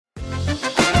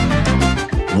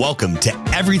Welcome to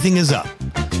Everything is Up,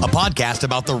 a podcast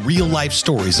about the real-life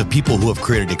stories of people who have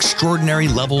created extraordinary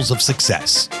levels of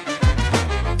success.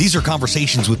 These are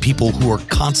conversations with people who are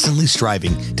constantly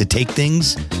striving to take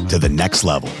things to the next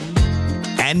level.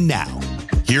 And now,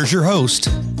 here's your host.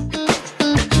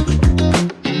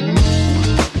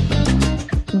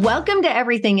 Welcome to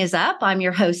Everything is Up. I'm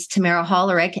your host, Tamara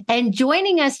Hollerick, and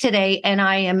joining us today, and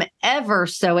I am ever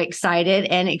so excited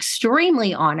and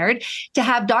extremely honored to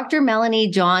have Dr. Melanie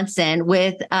Johnson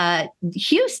with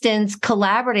Houston's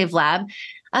Collaborative Lab.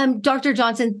 Dr.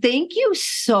 Johnson, thank you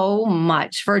so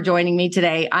much for joining me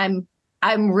today. I'm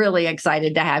really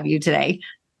excited to have you today.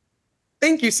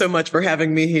 Thank you so much for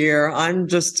having me here. I'm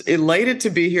just elated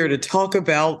to be here to talk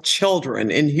about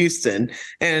children in Houston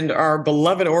and our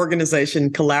beloved organization,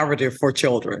 Collaborative for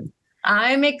Children.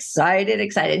 I'm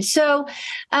excited. So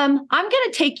I'm going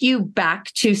to take you back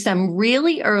to some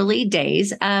really early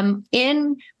days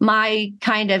in my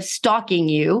kind of stalking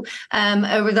you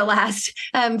over the last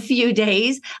few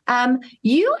days.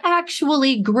 You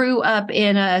actually grew up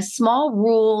in a small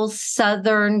rural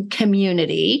Southern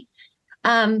community.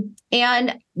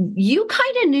 And you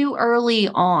kind of knew early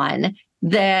on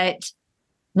that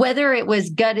whether it was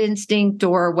gut instinct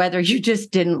or whether you just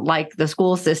didn't like the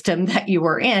school system that you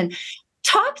were in.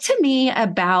 Talk to me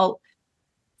about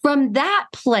from that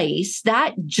place,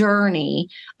 that journey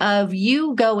of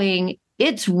you going,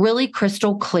 it's really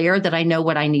crystal clear that I know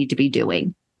what I need to be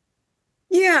doing.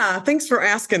 Yeah, thanks for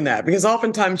asking that, because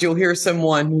oftentimes you'll hear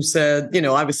someone who said,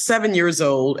 I was 7 years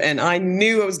old and I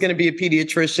knew I was going to be a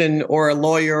pediatrician or a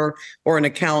lawyer or an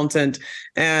accountant.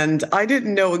 And I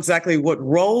didn't know exactly what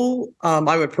role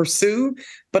I would pursue,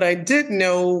 but I did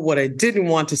know what I didn't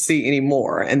want to see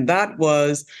anymore. And that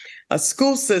was a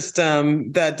school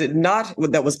system that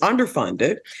was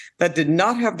underfunded, that did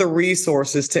not have the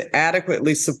resources to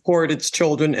adequately support its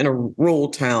children in a rural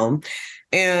town,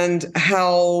 and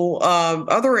how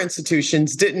other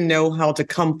institutions didn't know how to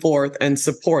come forth and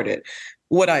support it.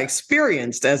 What I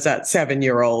experienced as that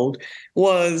 7-year-old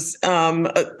was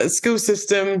a school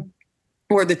system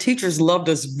where the teachers loved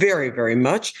us very, very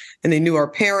much, and they knew our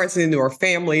parents, and they knew our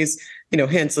families,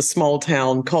 hence a small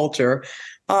town culture.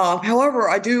 However,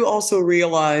 I do also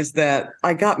realize that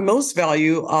I got most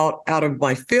value out of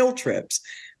my field trips,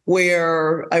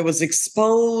 where I was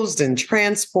exposed and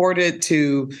transported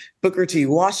to Booker T.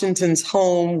 Washington's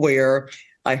home, where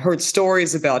I heard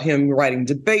stories about him writing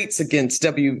debates against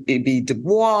W.E.B. Du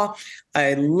Bois.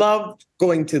 I loved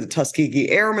going to the Tuskegee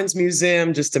Airmen's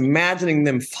Museum, just imagining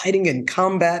them fighting in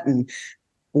combat in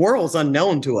worlds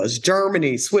unknown to us,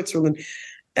 Germany, Switzerland.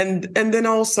 And then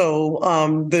also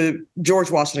the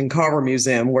George Washington Carver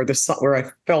Museum, where I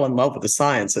fell in love with the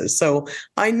sciences. So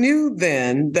I knew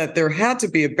then that there had to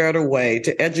be a better way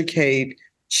to educate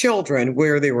children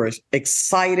where they were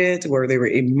excited, where they were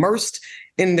immersed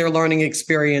in their learning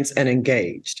experience and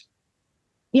engaged.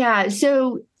 Yeah.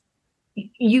 So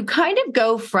you kind of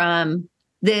go from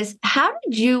this. How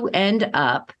did you end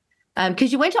up?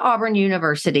 Because you went to Auburn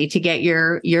University to get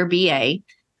your BA,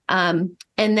 and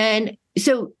then.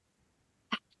 So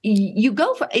you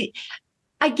go for,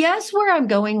 I guess where I'm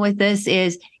going with this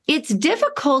is it's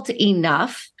difficult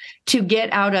enough to get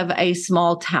out of a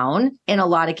small town in a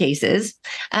lot of cases.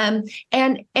 And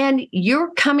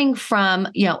you're coming from,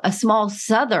 a small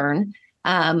Southern,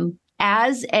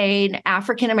 as an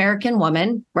African-American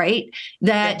woman, right?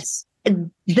 That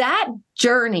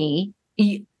journey,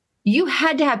 you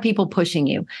had to have people pushing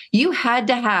you. You had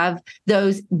to have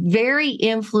those very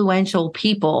influential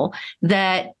people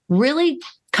that really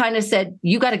kind of said,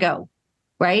 you got to go,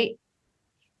 right?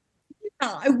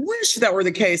 Yeah, I wish that were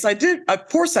the case. I did. Of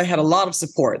course, I had a lot of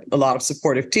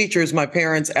supportive teachers, my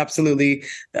parents. Absolutely.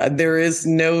 There is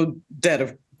no debt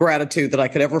of gratitude that I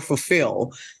could ever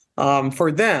fulfill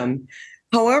for them.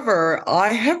 However, I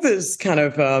have this kind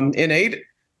of innate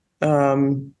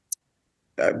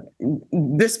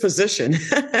disposition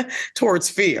towards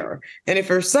fear. And if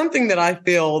there's something that I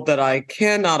feel that I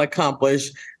cannot accomplish,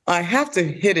 I have to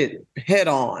hit it head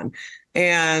on.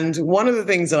 And one of the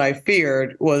things that I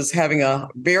feared was having a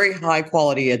very high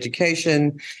quality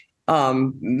education.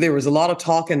 There was a lot of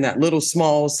talk in that little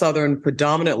small Southern,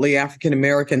 predominantly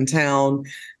African-American town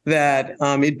that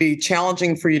it'd be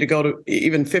challenging for you to go to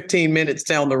even 15 minutes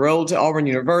down the road to Auburn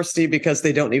University because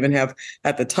they don't even have,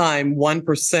 at the time,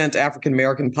 1%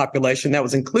 African-American population. That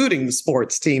was including the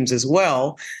sports teams as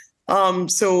well.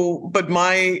 But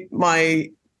my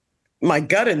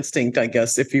gut instinct, I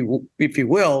guess, if you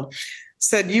will,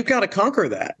 said, you've got to conquer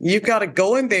that. You've got to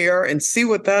go in there and see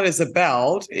what that is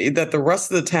about, that the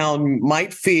rest of the town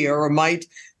might fear or might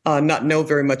not know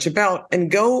very much about, and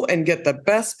go and get the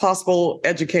best possible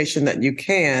education that you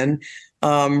can,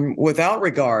 without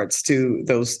regards to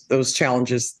those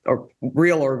challenges, or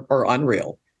real or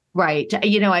unreal. Right.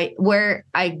 Where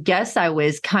I guess I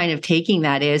was kind of taking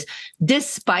that is,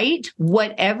 despite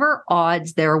whatever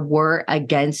odds there were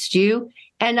against you,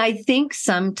 and I think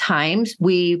sometimes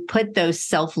we put those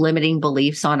self-limiting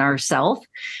beliefs on ourselves.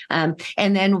 And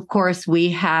then, of course, we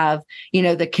have,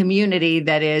 the community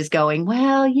that is going,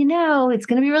 well, it's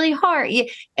going to be really hard.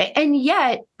 And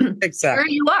yet, Exactly.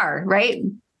 here you are, right?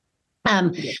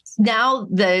 Yes. Now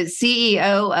the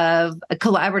CEO of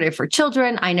Collaborative for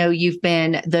Children. I know you've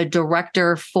been the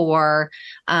director for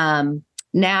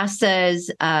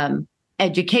NASA's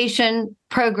education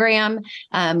program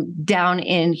down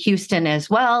in Houston as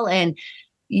well. And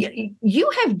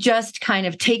you have just kind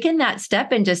of taken that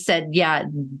step and just said, yeah,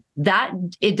 that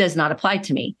it does not apply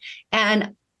to me.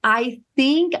 And I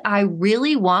think I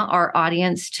really want our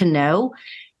audience to know,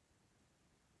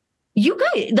 you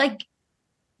guys,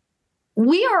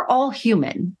 we are all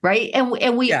human, right? And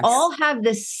we Yes. all have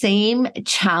the same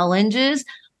challenges,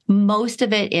 most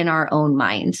of it in our own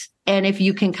minds. And if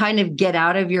you can kind of get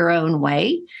out of your own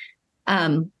way,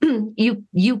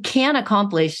 you can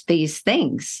accomplish these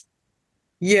things.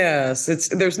 Yes,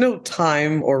 there's no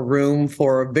time or room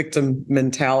for a victim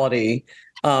mentality.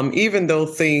 Even though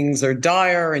things are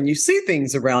dire and you see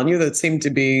things around you that seem to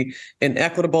be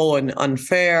inequitable and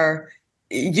unfair,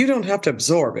 you don't have to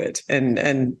absorb it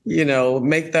and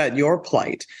make that your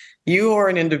plight. You are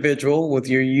an individual with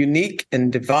your unique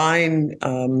and divine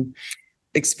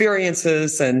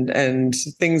experiences and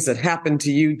things that happen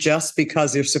to you just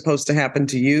because they're supposed to happen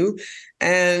to you.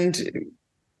 And,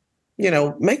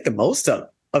 make the most of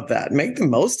that. Make the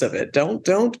most of it.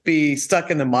 Don't be stuck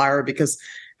in the mire because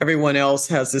everyone else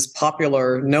has this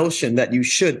popular notion that you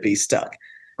should be stuck.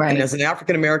 Right. And as an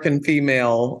African-American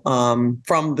female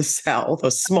from the South,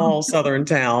 a small Southern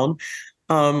town,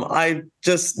 I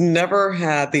just never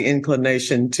had the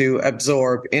inclination to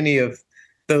absorb any of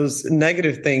those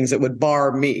negative things that would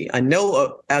bar me. I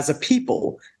know as a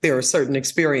people, there are certain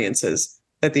experiences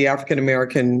that the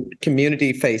African-American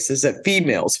community faces, that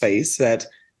females face, that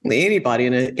anybody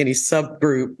in any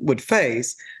subgroup would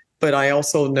face. But I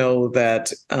also know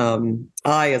that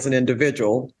I, as an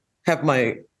individual, have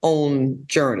my own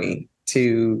journey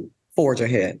to forge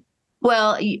ahead.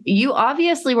 Well, you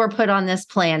obviously were put on this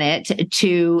planet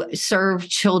to serve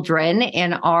children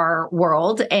in our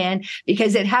world, and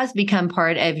because it has become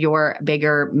part of your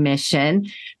bigger mission,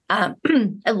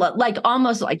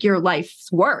 almost like your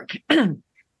life's work.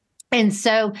 And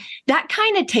so that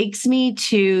kind of takes me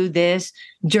to this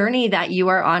journey that you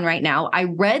are on right now. I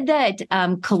read that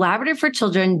Collaborative for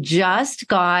Children just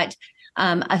got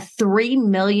a $3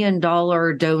 million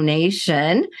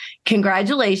donation.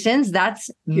 Congratulations. That's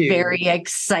very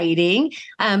exciting.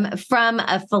 From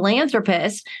a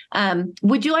philanthropist.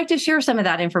 Would you like to share some of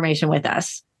that information with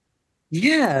us?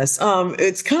 Yes.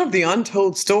 It's kind of the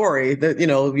untold story that,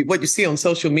 what you see on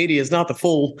social media is not the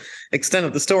full extent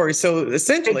of the story. So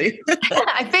essentially,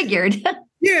 I figured.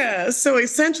 Yeah. So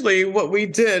essentially what we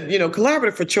did,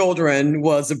 Collaborative for Children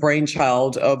was a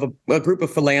brainchild of a group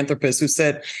of philanthropists who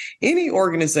said any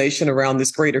organization around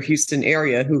this greater Houston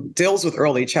area who deals with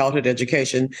early childhood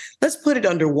education, let's put it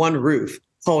under one roof,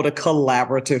 called a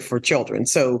Collaborative for Children.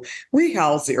 So we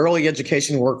house the early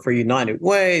education work for United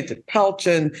Way, the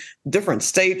Pelchin, different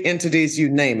state entities, you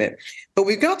name it. But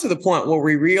we got to the point where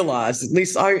we realized, at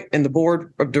least I and the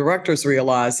board of directors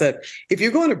realized, that if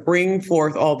you're going to bring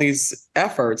forth all these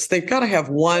efforts, they've got to have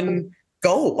one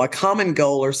goal, a common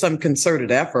goal or some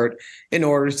concerted effort in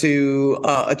order to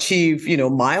achieve,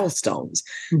 milestones.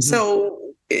 Mm-hmm. So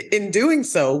in doing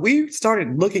so, we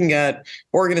started looking at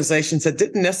organizations that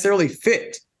didn't necessarily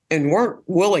fit and weren't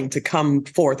willing to come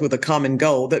forth with a common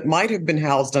goal that might have been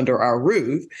housed under our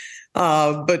roof,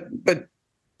 but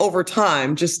over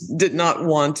time just did not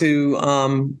want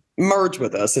to merge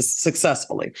with us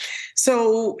successfully.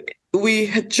 So we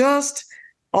had just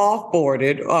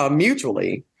offboarded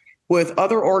mutually with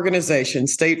other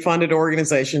organizations, state-funded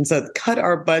organizations that cut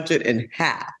our budget in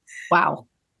half. Wow.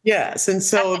 Yes. And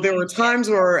so there were times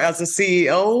where, as a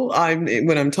CEO,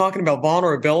 when I'm talking about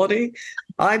vulnerability,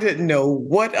 I didn't know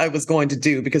what I was going to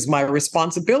do because my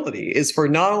responsibility is for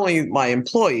not only my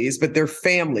employees, but their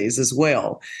families as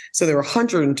well. So there were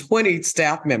 120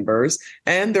 staff members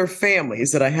and their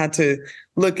families that I had to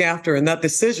look after. And that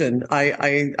decision,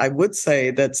 I would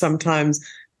say that sometimes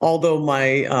although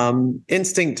my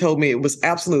instinct told me it was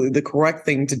absolutely the correct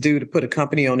thing to do to put a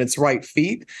company on its right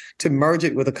feet, to merge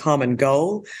it with a common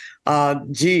goal.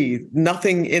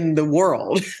 Nothing in the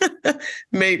world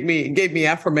gave me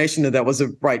affirmation that was a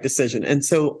right decision. And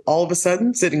so all of a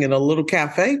sudden, sitting in a little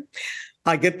cafe,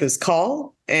 I get this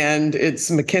call, and it's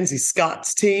Mackenzie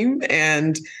Scott's team.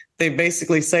 And they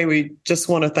basically say, we just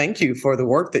want to thank you for the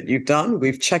work that you've done.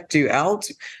 We've checked you out,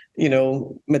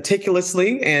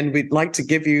 meticulously, and we'd like to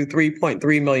give you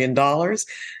 $3.3 million.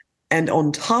 And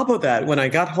on top of that, when I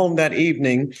got home that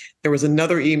evening, there was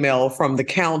another email from the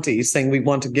county saying, we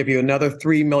want to give you another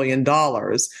 $3 million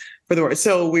for the work.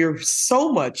 So we're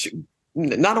so much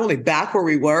not only back where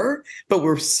we were, but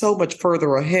we're so much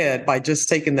further ahead by just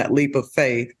taking that leap of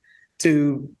faith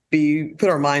to put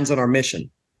our minds on our mission.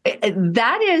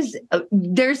 That is,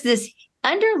 there's this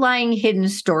underlying hidden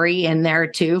story in there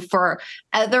too for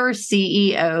other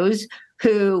CEOs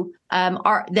who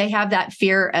they have that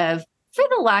fear of, for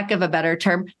the lack of a better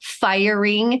term,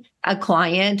 firing a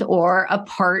client or a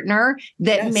partner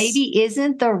that maybe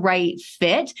isn't the right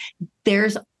fit.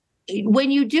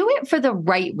 When you do it for the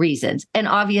right reasons, and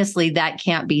obviously that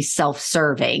can't be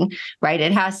self-serving, right?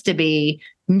 It has to be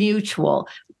mutual.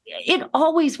 It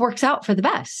always works out for the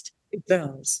best. It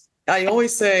does. I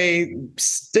always say,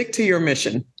 stick to your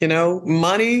mission.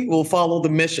 Money will follow the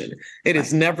mission. It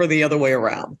is never the other way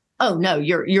around. Oh, no,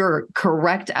 you're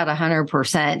correct at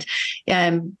 100%.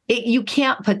 You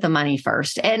can't put the money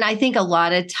first. And I think a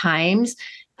lot of times,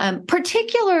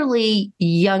 particularly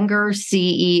younger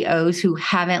CEOs who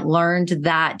haven't learned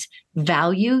that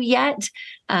value yet,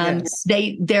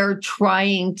 they're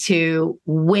trying to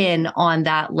win on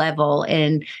that level.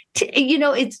 And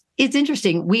it's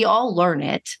interesting. We all learn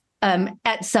it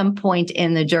at some point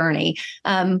in the journey.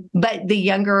 But the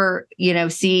younger,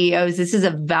 CEOs, this is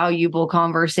a valuable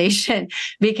conversation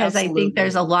because Absolutely. I think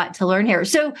there's a lot to learn here.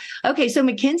 So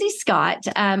Mackenzie Scott,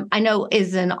 I know,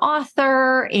 is an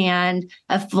author and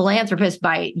a philanthropist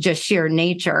by just sheer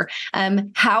nature.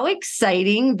 How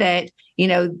exciting that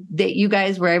you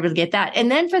guys were able to get that.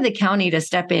 And then for the county to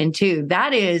step in too,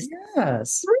 that is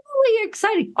really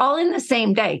exciting, all in the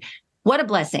same day. What a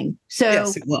blessing. So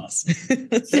yes, it was.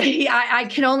 I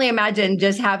can only imagine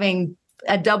just having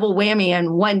a double whammy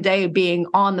and one day being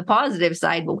on the positive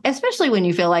side, especially when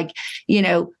you feel like,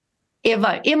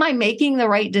 am I making the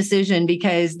right decision?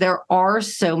 Because there are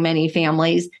so many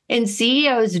families, and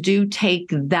CEOs do take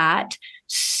that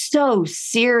so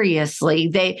seriously.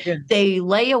 They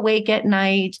lay awake at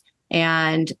night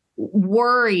and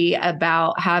worry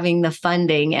about having the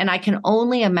funding. And I can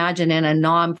only imagine in a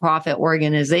nonprofit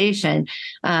organization,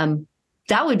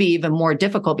 that would be even more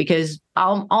difficult because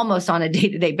almost on a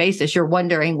day-to-day basis, you're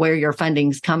wondering where your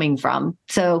funding's coming from.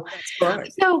 So,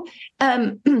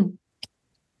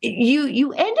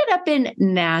 you ended up in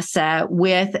NASA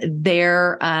with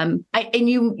their, and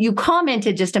you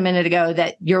commented just a minute ago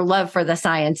that your love for the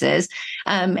sciences.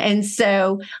 And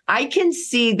so I can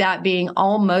see that being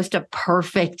almost a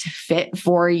perfect fit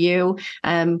for you,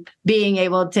 being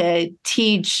able to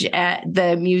teach at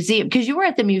the museum, because you were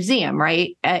at the museum,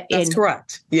 right? That's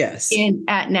correct. Yes.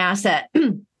 At NASA.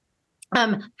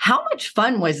 How much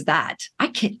fun was that? I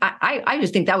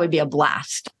just think that would be a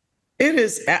blast.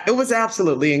 It was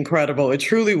absolutely incredible. It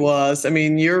truly was. I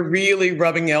mean, you're really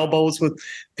rubbing elbows with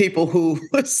people who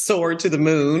soared to the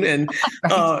moon. And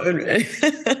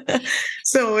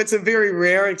so it's a very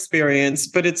rare experience,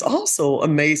 but it's also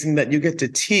amazing that you get to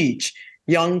teach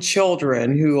young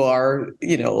children who are,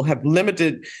 have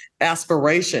limited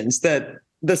aspirations, that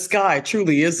the sky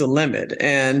truly is the limit,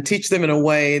 and teach them in a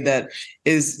way that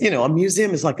is, a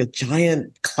museum is like a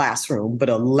giant classroom, but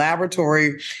a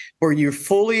laboratory where you're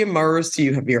fully immersed,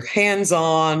 you have your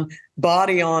hands-on,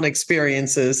 body-on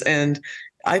experiences. And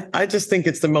I just think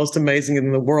it's the most amazing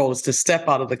in the world is to step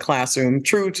out of the classroom,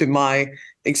 true to my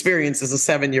experience as a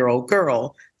 7-year-old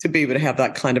girl, to be able to have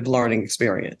that kind of learning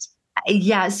experience.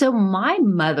 Yeah. So my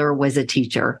mother was a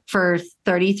teacher for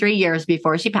 33 years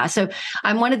before she passed. So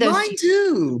I'm one of those. Mine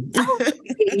too.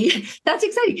 That's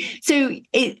exciting. So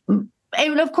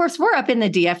and of course, we're up in the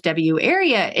DFW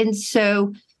area. And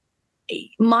so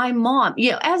my mom,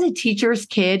 as a teacher's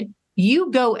kid, you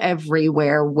go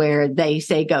everywhere where they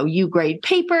say go. You grade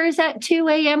papers at 2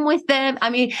 a.m. with them. I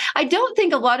mean, I don't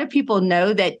think a lot of people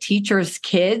know that teachers'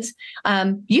 kids,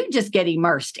 you just get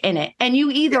immersed in it, and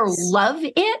you either love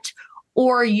it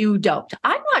or you don't.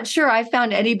 I'm not sure I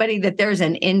found anybody that there's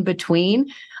an in between.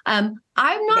 I'm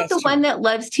not the one that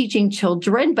loves teaching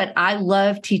children, but I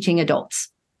love teaching adults.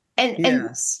 And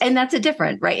that's a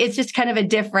different, right? It's just kind of a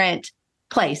different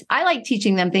place. I like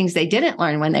teaching them things they didn't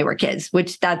learn when they were kids,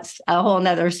 which that's a whole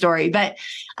nother story. But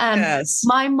Yes.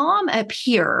 my mom up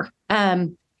here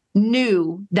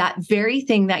knew that very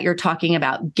thing that you're talking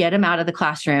about. Get them out of the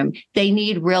classroom. They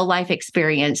need real life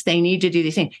experience. They need to do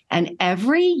these things. And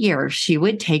every year she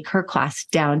would take her class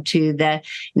down to the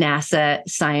NASA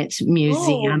Science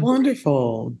Museum. Oh,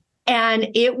 wonderful. And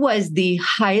it was the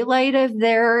highlight of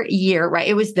their year, right?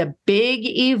 It was the big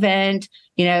event.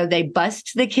 You know, they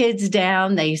bussed the kids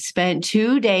down. They spent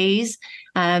 2 days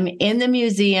in the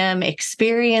museum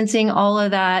experiencing all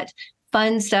of that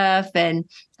fun stuff and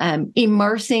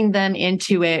immersing them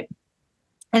into it.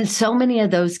 And so many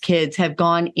of those kids have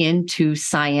gone into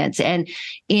science and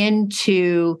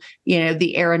into,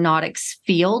 the aeronautics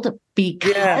field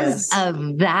because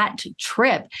of that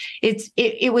trip.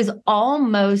 It was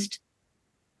almost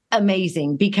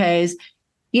amazing because,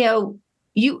 you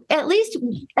at least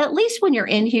when you're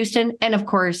in Houston, and of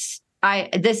course,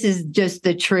 this is just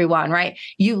the true one, right?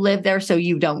 You live there, so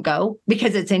you don't go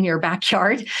because it's in your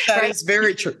backyard. That right? is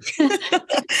very true.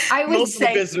 I would Most say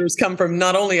of the visitors come from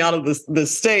not only out of the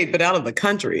state, but out of the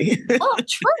country. well,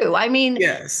 true. I mean,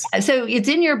 yes. So it's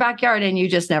in your backyard and you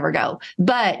just never go.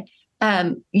 But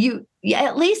at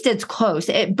least it's close.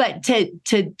 But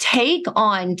to take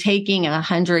on taking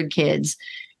 100 kids,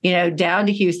 down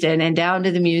to Houston and down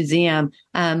to the museum,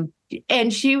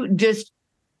 and she just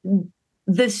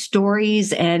the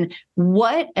stories and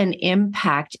what an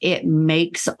impact it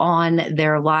makes on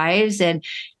their lives. And,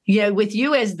 with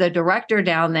you as the director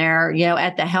down there,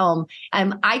 at the helm,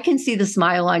 I can see the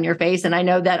smile on your face. And I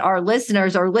know that our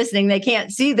listeners are listening. They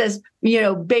can't see this,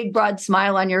 big, broad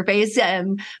smile on your face.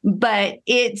 But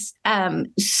it's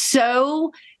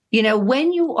so,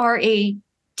 when you are a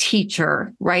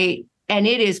teacher, right? And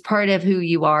it is part of who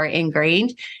you are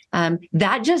ingrained.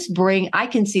 That just I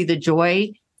can see the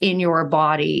joy in your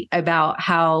body about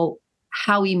how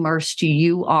immersed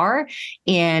you are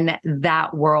in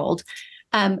that world.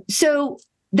 So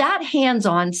that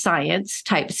hands-on science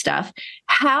type stuff,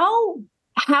 how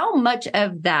much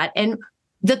of that and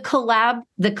the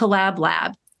collab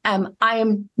lab, I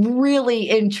am really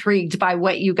intrigued by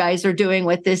what you guys are doing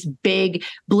with this big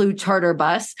blue charter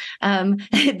bus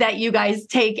that you guys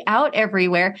take out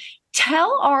everywhere.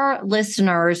 Tell our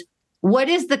listeners, what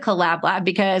is the collab lab?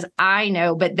 Because I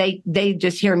know, but they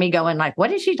just hear me going like,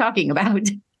 what is she talking about?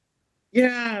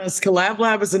 Yes, Collab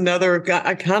Lab is another.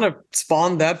 I kind of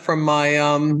spawned that from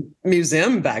my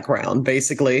museum background,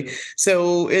 basically.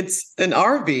 So it's an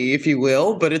RV, if you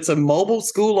will, but it's a mobile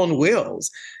school on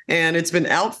wheels. And it's been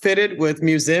outfitted with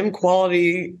museum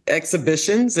quality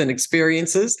exhibitions and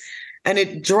experiences. And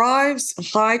it drives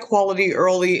high quality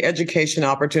early education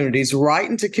opportunities right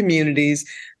into communities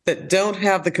that don't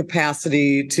have the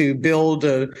capacity to build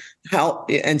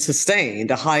and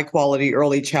sustain a high quality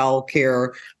early child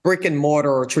care brick and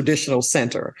mortar or traditional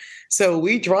center. So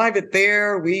we drive it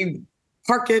there, we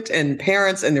park it, and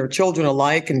parents and their children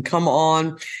alike can come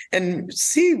on and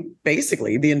see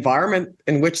basically the environment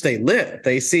in which they live.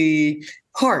 They see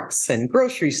parks and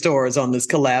grocery stores on this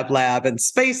Collab Lab and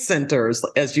space centers,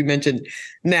 as you mentioned,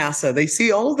 NASA. They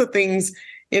see all of the things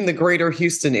in the greater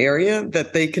Houston area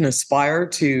that they can aspire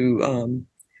to,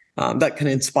 that can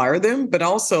inspire them, but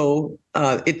also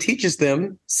it teaches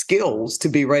them skills to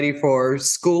be ready for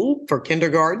school, for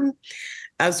kindergarten,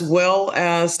 as well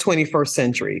as 21st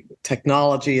century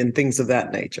technology and things of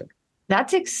that nature.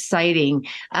 That's exciting.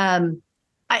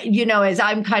 As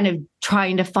I'm kind of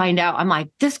trying to find out, I'm like,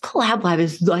 this Collab Lab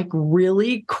is like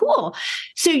really cool.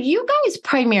 So you guys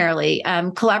primarily,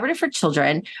 Collaborative for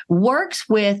Children, works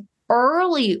with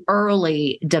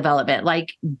early development,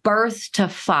 like birth to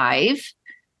 5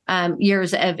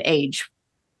 years of age.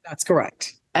 That's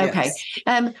correct. Okay.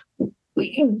 Yes.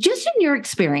 Just in your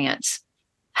experience,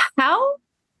 how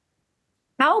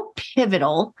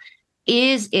pivotal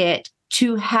is it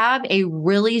to have a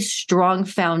really strong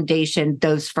foundation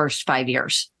those first 5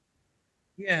 years?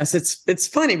 Yes, it's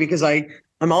funny because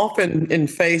I'm often in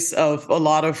face of a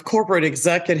lot of corporate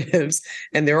executives,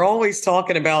 and they're always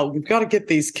talking about, we've got to get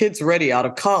these kids ready out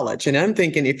of college. And I'm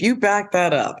thinking, if you back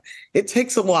that up, it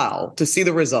takes a while to see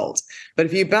the results. But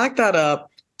if you back that up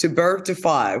to birth to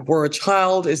 5, where a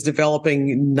child is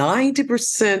developing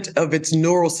 90% of its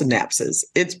neural synapses,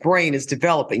 its brain is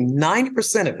developing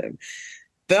 90% of them.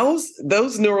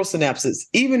 Those neural synapses,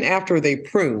 even after they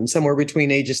prune somewhere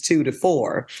between ages 2 to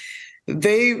 4,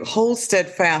 they hold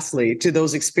steadfastly to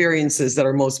those experiences that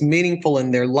are most meaningful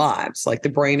in their lives. Like the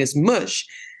brain is mush,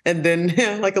 and then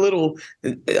like a little,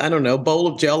 bowl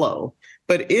of Jell-O.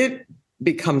 But it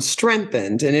becomes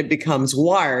strengthened and it becomes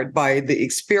wired by the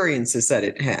experiences that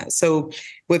it has. So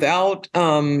without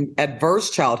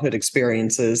adverse childhood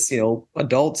experiences,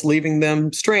 adults leaving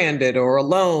them stranded or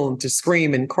alone to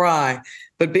scream and cry,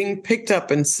 but being picked up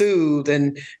and soothed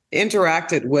and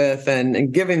interacted with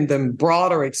and giving them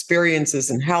broader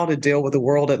experiences and how to deal with the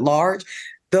world at large,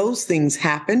 those things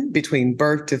happen between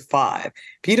birth to 5.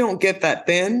 If you don't get that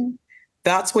then,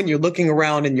 that's when you're looking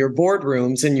around in your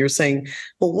boardrooms and you're saying,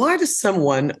 well, why does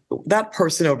that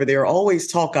person over there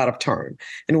always talk out of turn?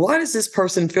 And why does this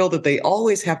person feel that they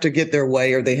always have to get their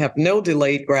way or they have no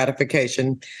delayed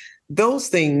gratification? Those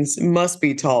things must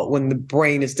be taught when the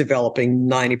brain is developing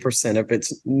 90% of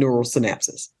its neural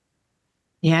synapses.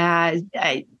 Yeah,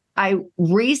 I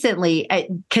recently,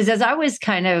 because as I was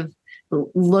kind of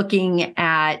looking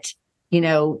at,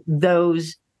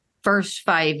 those first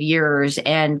 5 years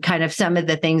and kind of some of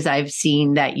the things I've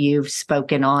seen that you've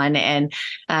spoken on. And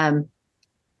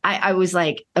I was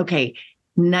like, okay,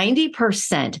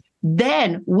 90%.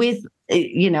 Then with,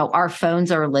 our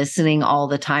phones are listening all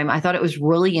the time. I thought it was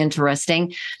really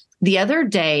interesting. The other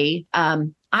day,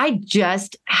 I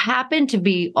just happened to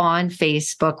be on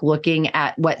Facebook looking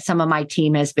at what some of my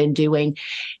team has been doing.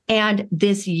 And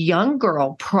this young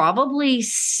girl, probably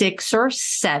 6 or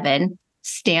 7,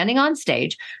 standing on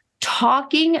stage,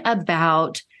 talking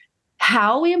about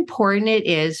how important it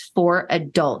is for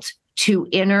adults to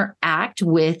interact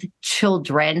with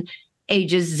children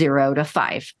ages 0 to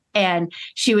 5. And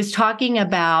she was talking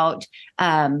about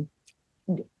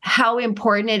how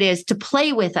important it is to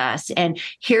play with us. And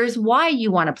here's why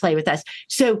you want to play with us.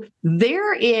 So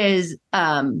there is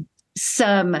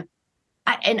some.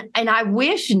 And I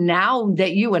wish now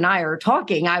that you and I are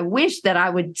talking, I wish that I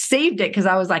would saved it because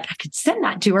I was like, I could send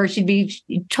that to her. She'd be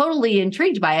totally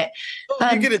intrigued by it.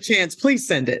 You get a chance, please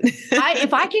send it.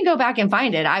 If I can go back and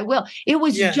find it, I will. It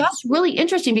was just really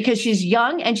interesting because she's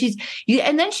young and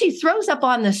then she throws up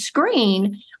on the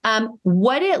screen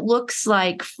what it looks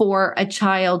like for a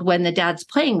child when the dad's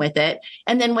playing with it.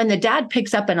 And then when the dad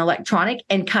picks up an electronic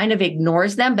and kind of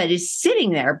ignores them, but is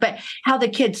sitting there, but how the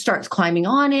kid starts climbing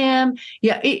on him.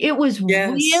 Yeah, it was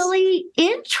really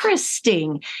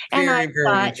interesting. And I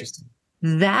thought interesting.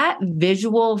 That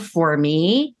visual for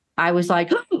me, I was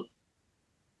like,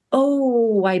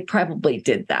 oh, I probably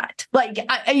did that. Like,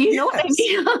 what I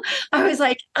mean? I was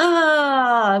like,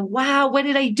 wow, what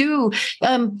did I do?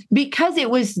 Because it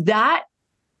was that,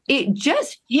 it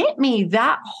just hit me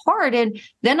that hard. And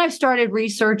then I started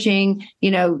researching,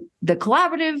 the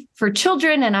Collaborative for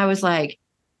Children. And I was like,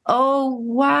 oh,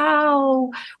 wow,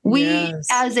 we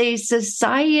as a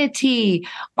society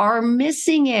are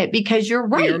missing it because you're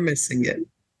right. We are missing it.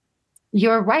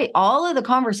 You're right. All of the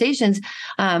conversations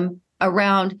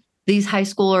around these high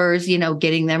schoolers,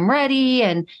 getting them ready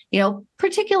and,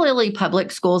 particularly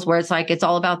public schools where it's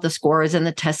all about the scores and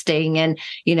the testing and,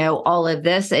 all of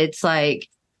this. It's like,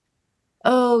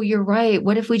 oh, you're right.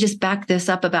 What if we just back this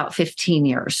up about 15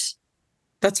 years?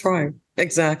 That's right.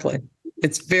 Exactly.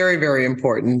 It's very, very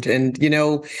important. And,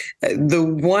 the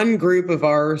one group of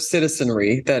our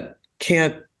citizenry that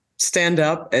can't stand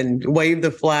up and wave the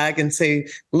flag and say,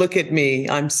 look at me,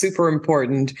 I'm super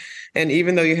important. And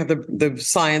even though you have the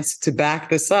science to back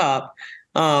this up,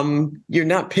 you're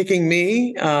not picking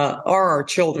me or our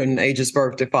children ages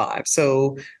birth to 5.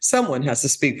 So someone has to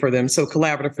speak for them. So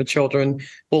Collaborative for Children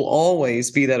will always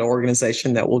be that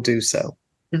organization that will do so.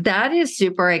 That is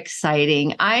super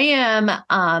exciting.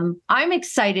 I'm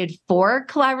excited for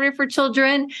Collaborative for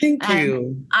Children. Thank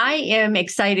you. I am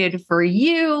excited for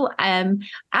you.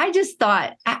 I just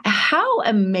thought how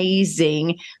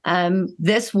amazing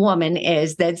this woman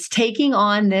is that's taking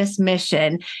on this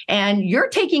mission, and you're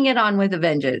taking it on with a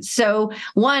vengeance. So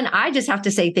 1, I just have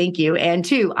to say thank you. And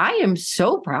 2, I am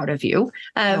so proud of you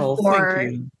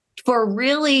for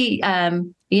really,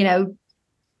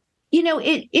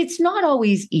 it's not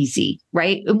always easy,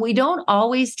 right? And we don't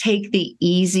always take the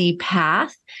easy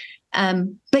path,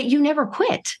 but you never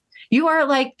quit. You are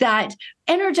like that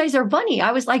Energizer Bunny.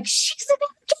 I was like, she's an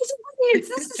Energizer Bunny.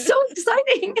 This is so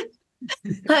exciting.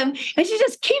 And she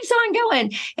just keeps on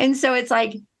going. And so it's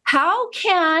like, how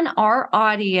can our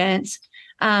audience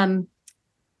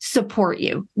support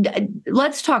you?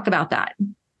 Let's talk about that.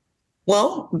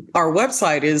 Well, our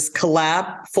website is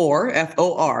collab4,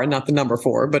 F-O-R, not the number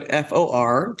 4, but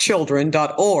F-O-R,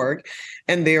 children.org.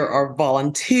 And there are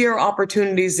volunteer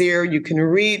opportunities there. You can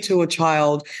read to a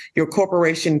child. Your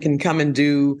corporation can come and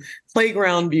do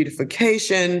playground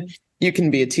beautification. You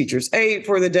can be a teacher's aide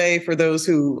for the day for those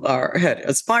who had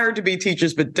aspired to be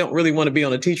teachers but don't really want to be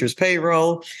on a teacher's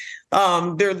payroll.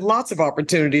 there are lots of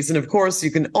opportunities. And of course,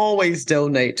 you can always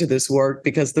donate to this work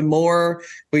because the more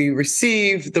we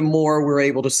receive, the more we're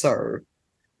able to serve.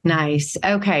 Nice.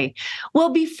 Okay. Well,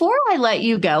 before I let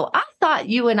you go, I thought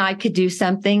you and I could do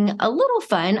something a little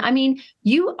fun. I mean,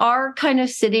 you are kind of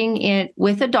sitting in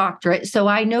with a doctorate, so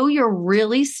I know you're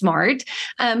really smart.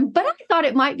 But I thought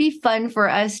it might be fun for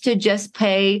us to just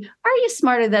play, Are You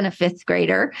Smarter Than a Fifth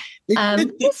Grader?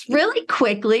 Just really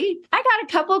quickly. I got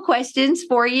a couple of questions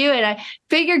for you, and I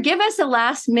figure give us a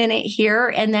last minute here,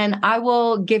 and then I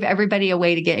will give everybody a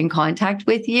way to get in contact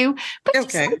with you. But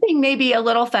just something maybe a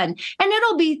little fun. And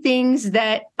it'll be things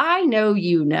that I know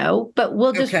you know, but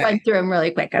we'll just run through them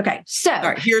really quick. Okay. So, all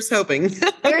right, here's hoping.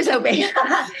 Here's hoping.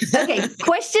 Okay.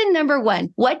 Question number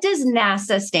 1. What does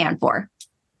NASA stand for?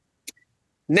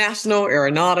 National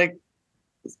Aeronautic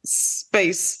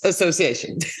Space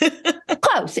Association.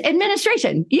 Close.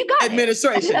 Administration. You got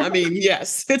Administration. I mean,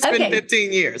 yes, it's been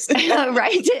 15 years.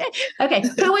 Right. Okay.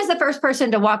 Who was the first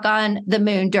person to walk on the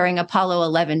moon during Apollo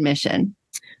 11 mission?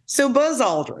 So Buzz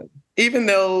Aldrin. Even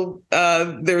though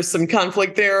there's some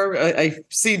conflict there, I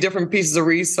see different pieces of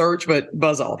research, but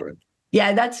Buzz Aldrin.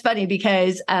 Yeah, that's funny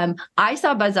because I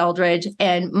saw Buzz Aldrin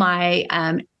and my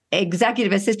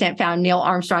executive assistant found Neil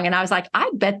Armstrong. And I was like, I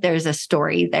bet there's a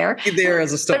story there. There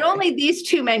is a story. But only these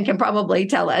 2 men can probably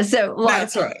tell us. So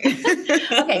that's right.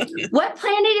 Okay. What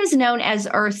planet is known as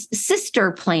Earth's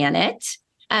sister planet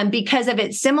because of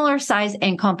its similar size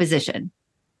and composition?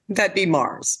 That'd be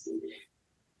Mars.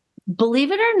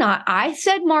 Believe it or not, I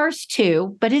said Mars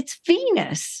too, but it's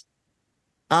Venus.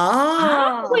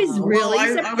 I was really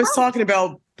I was talking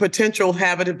about potential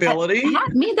habitability. I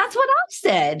mean, that's what I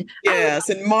said. Yes,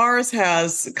 and Mars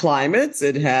has climates.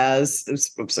 It has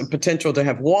some potential to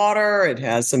have water. It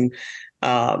has some,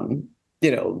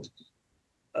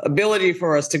 ability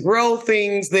for us to grow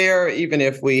things there, even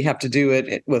if we have to do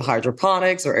it with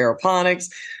hydroponics or aeroponics.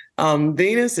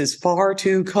 Venus is far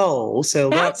too cold. So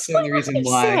that's the only reason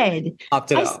why I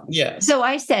opted out. Yes. So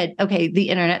I said, okay, the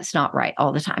internet's not right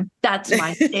all the time. That's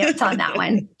my stance on that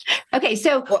one. Okay.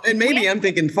 So, and maybe I'm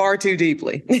thinking far too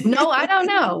deeply. No, I don't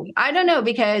know. I don't know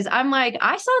because I'm like,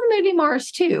 I saw the movie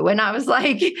Mars too. And I was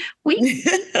like,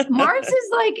 Mars is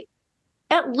like,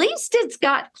 at least it's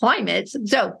got climates.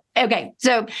 So, okay.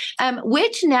 So,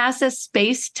 which NASA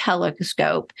space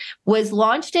telescope was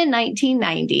launched in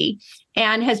 1990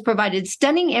 and has provided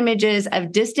stunning images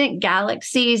of distant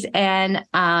galaxies and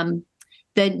the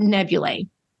nebulae?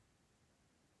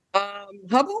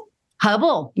 Hubble?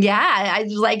 Hubble. Yeah. I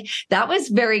was like, that was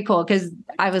very cool because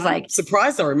I was like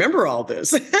surprised I remember all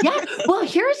this. Yeah. Well,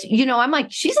 I'm like,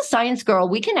 she's a science girl.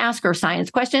 We can ask her science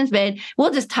questions, but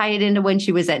we'll just tie it into when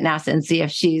she was at NASA and see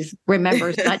if she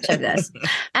remembers much of this.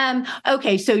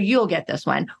 Okay. So you'll get this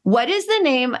one. What is the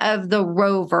name of the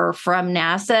rover from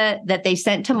NASA that they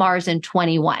sent to Mars in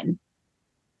 2021?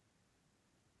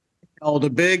 The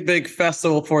big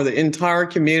festival for the entire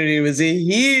community. It was a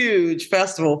huge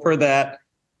festival for that.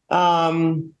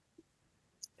 And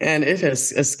it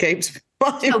has escaped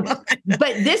my mind.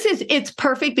 But it's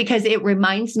perfect because it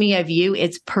reminds me of you.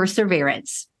 It's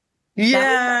Perseverance.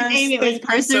 Yes. It was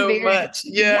Perseverance. So much.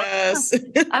 Yes.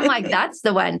 Yeah. I'm like, that's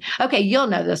the one. Okay. You'll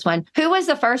know this one. Who was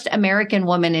the first American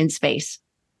woman in space?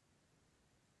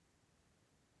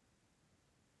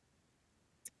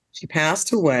 She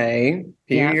passed away a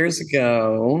few years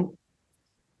ago.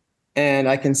 And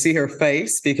I can see her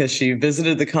face because she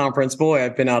visited the conference. Boy,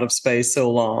 I've been out of space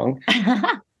so long.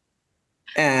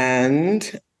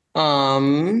 And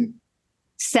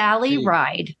Sally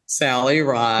Ride. Sally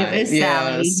Ride. It was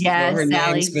Sally. Yes, her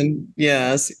Sally. name's been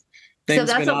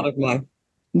out of my.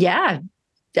 Yeah.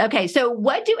 Okay. So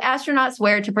what do astronauts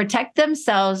wear to protect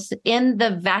themselves in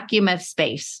the vacuum of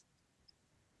space?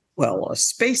 Well, a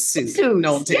spacesuit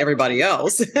known to everybody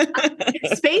else.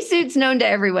 Spacesuits known to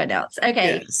everyone else.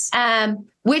 Okay. Yes.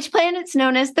 Which planet's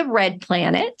known as the red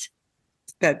planet?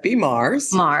 That'd be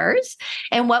Mars. Mars.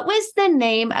 And what was the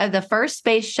name of the first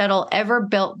space shuttle ever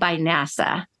built by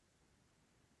NASA?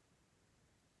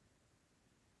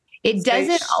 It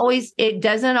doesn't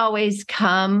always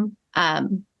come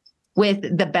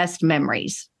with the best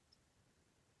memories.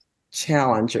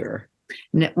 Challenger.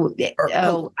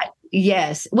 No,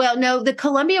 yes. Well, no, the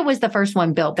Columbia was the first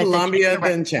one built. But Columbia,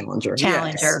 then Challenger.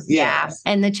 Challenger, yes. yeah. Yes.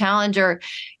 And the Challenger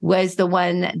was the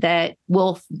one that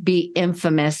will be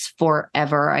infamous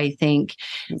forever, I think.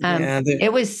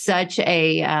 It was such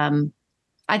a,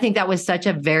 I think that was such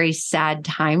a very sad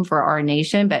time for our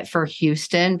nation, but for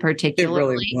Houston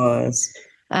particularly. It really was.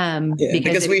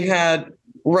 Because we had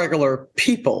regular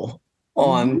people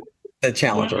on the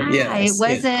Challenger. Yeah, yes, it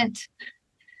wasn't.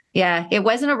 Yeah, it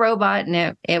wasn't a robot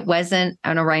and it wasn't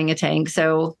an orangutan.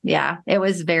 So yeah, it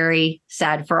was very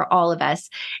sad for all of us.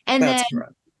 And That's then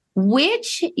correct.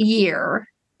 which year,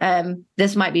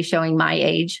 this might be showing my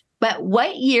age, but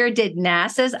what year did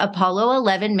NASA's Apollo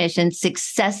 11 mission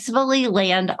successfully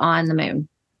land on the moon?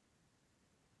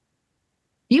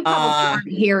 You probably weren't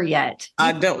here yet.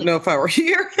 I don't know if I were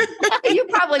here. You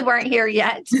probably weren't here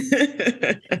yet.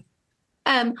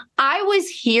 I was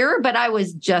here, but I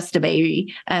was just a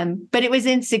baby. But it was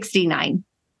in 1969.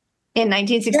 In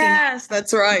 1969. Yes,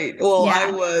 that's right. Well, yeah.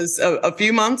 I was a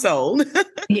few months old.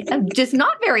 Just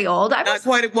not very old. I was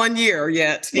not quite 1 year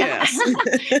yet. Yeah.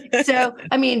 Yes. So,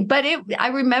 I mean, but I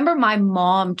remember my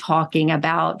mom talking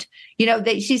about,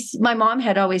 my mom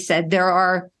had always said there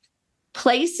are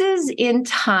places in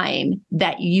time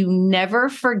that you never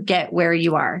forget where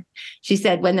you are. She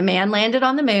said when the man landed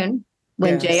on the moon,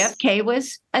 when JFK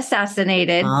was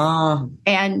assassinated, and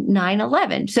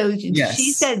 9/11. So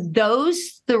she said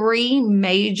those three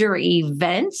major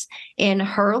events in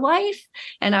her life.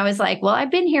 And I was like, well,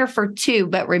 I've been here for two,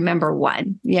 but remember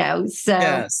one. So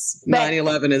yes,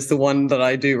 9/11 is the one that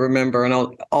I do remember and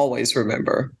I'll always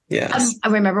remember. Yes. I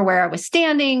remember where I was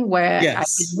standing, where I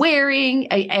was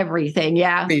wearing, everything.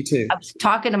 Yeah. Me too. I was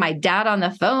talking to my dad on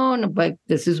the phone, but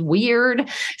this is weird.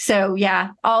 So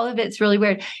all of it's really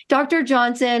weird. Dr.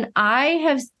 Johnson, I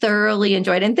have thoroughly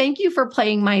enjoyed, and thank you for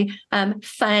playing my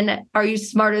fun, Are You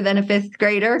Smarter Than a Fifth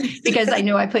Grader? Because I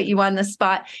know I put you on the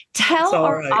spot. Tell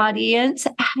our audience,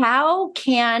 how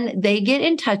can they get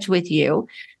in touch with you?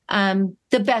 The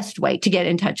best way to get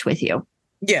in touch with you.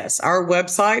 Yes, our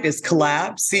website is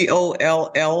collab,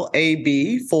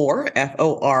 COLLAB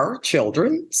FOR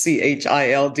children,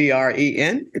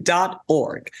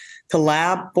 CHILDREN.org,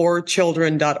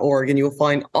 collabforchildren.org. And you'll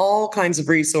find all kinds of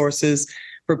resources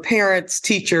for parents,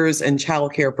 teachers, and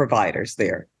childcare providers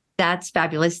there. That's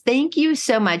fabulous. Thank you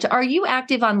so much. Are you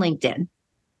active on LinkedIn?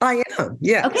 I am,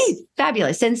 yes. Okay,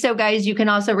 fabulous. And so, guys, you can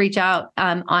also reach out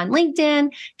on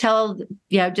LinkedIn,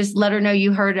 just let her know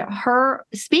you heard her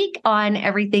speak on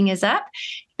Everything Is Up.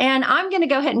 And I'm going to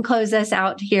go ahead and close us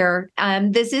out here.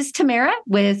 This is Tamara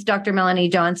with Dr. Melanie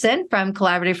Johnson from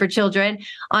Collaborative for Children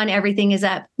on Everything Is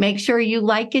Up. Make sure you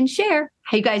like and share.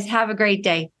 Hey, you guys have a great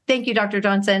day. Thank you, Dr.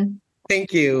 Johnson.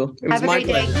 Thank you. It was my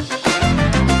pleasure.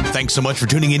 Thanks so much for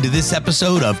tuning into this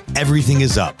episode of Everything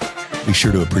Is Up. Be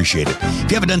sure to appreciate it. If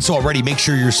you haven't done so already, make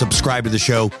sure you're subscribed to the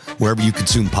show wherever you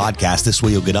consume podcasts. This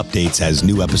way you'll get updates as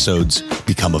new episodes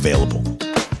become available.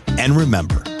 And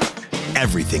remember,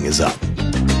 everything is up.